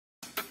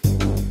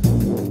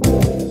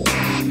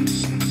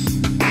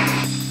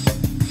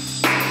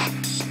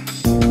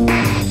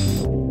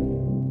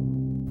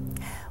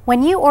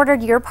When you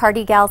ordered your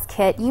Party Gals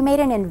kit, you made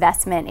an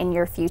investment in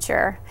your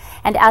future.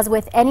 And as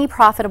with any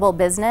profitable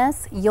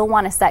business, you'll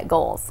want to set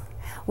goals.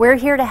 We're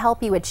here to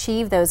help you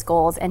achieve those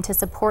goals and to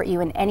support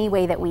you in any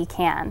way that we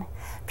can.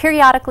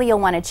 Periodically, you'll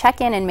want to check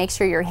in and make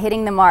sure you're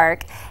hitting the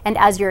mark, and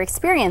as your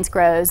experience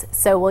grows,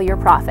 so will your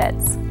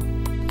profits.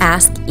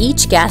 Ask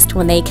each guest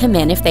when they come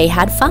in if they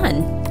had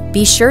fun.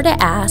 Be sure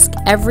to ask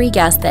every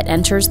guest that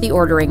enters the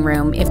ordering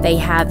room if they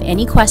have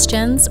any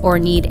questions or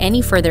need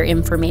any further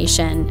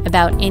information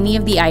about any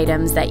of the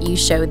items that you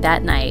showed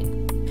that night.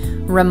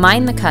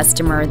 Remind the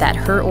customer that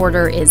her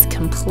order is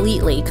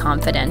completely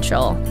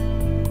confidential.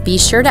 Be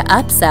sure to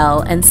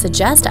upsell and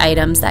suggest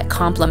items that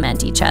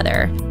complement each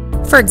other.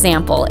 For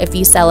example, if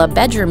you sell a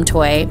bedroom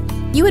toy,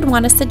 you would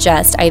want to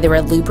suggest either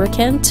a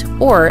lubricant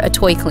or a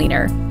toy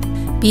cleaner.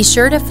 Be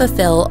sure to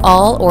fulfill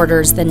all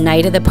orders the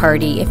night of the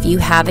party if you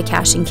have a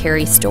cash and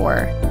carry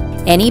store.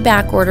 Any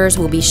back orders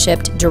will be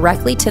shipped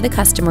directly to the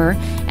customer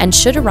and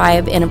should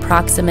arrive in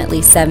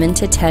approximately 7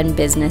 to 10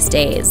 business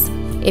days.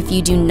 If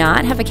you do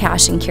not have a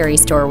cash and carry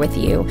store with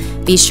you,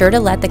 be sure to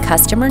let the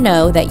customer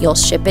know that you'll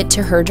ship it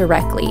to her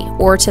directly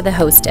or to the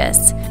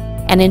hostess,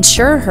 and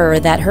ensure her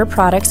that her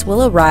products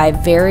will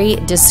arrive very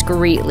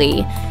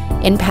discreetly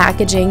in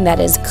packaging that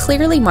is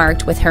clearly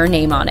marked with her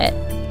name on it.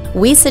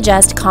 We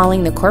suggest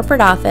calling the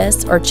corporate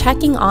office or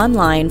checking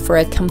online for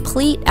a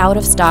complete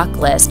out-of-stock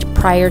list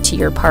prior to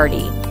your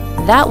party.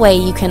 That way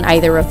you can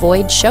either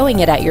avoid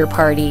showing it at your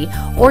party,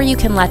 or you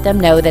can let them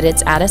know that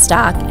it's out of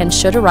stock and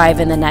should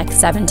arrive in the next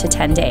 7 to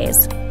 10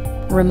 days.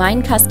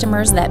 Remind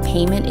customers that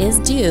payment is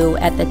due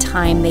at the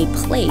time they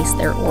place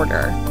their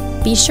order.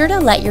 Be sure to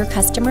let your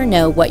customer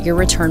know what your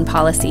return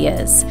policy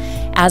is.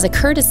 As a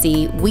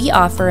courtesy, we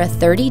offer a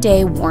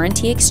 30-day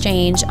warranty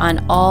exchange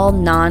on all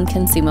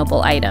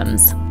non-consumable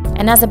items.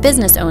 And as a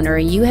business owner,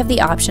 you have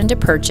the option to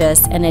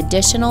purchase an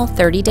additional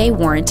 30-day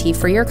warranty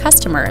for your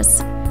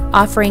customers.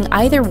 Offering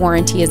either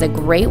warranty is a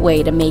great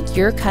way to make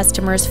your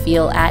customers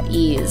feel at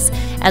ease,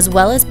 as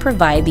well as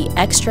provide the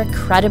extra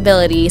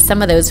credibility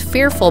some of those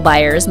fearful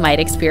buyers might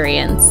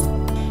experience.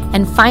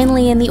 And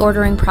finally, in the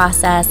ordering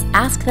process,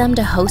 ask them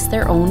to host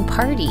their own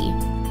party.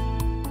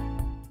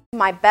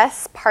 My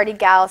best Party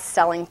Gal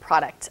selling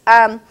product.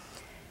 Out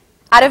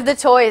of the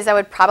toys, I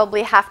would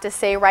probably have to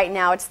say right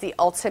now it's the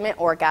Ultimate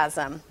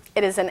Orgasm.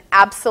 It is an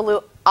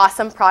absolute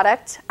awesome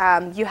product.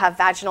 You have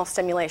vaginal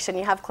stimulation,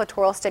 you have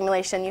clitoral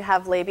stimulation, you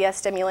have labia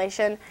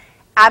stimulation.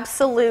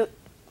 Absolute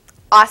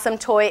awesome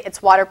toy.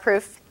 It's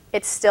waterproof.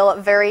 It's still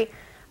a very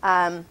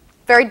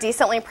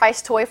decently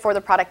priced toy for the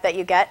product that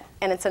you get,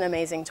 and it's an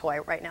amazing toy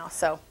right now.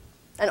 So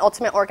an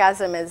Ultimate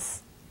Orgasm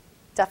is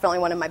definitely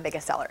one of my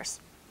biggest sellers.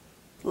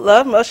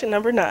 Love motion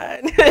number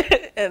 9,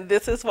 and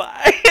this is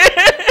why.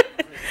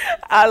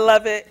 I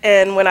love it,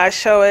 and when I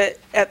show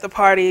it at the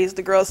parties,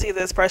 the girls see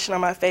the expression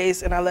on my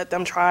face, and I let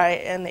them try,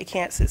 and they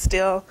can't sit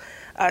still.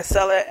 I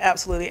sell it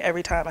absolutely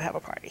every time I have a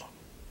party.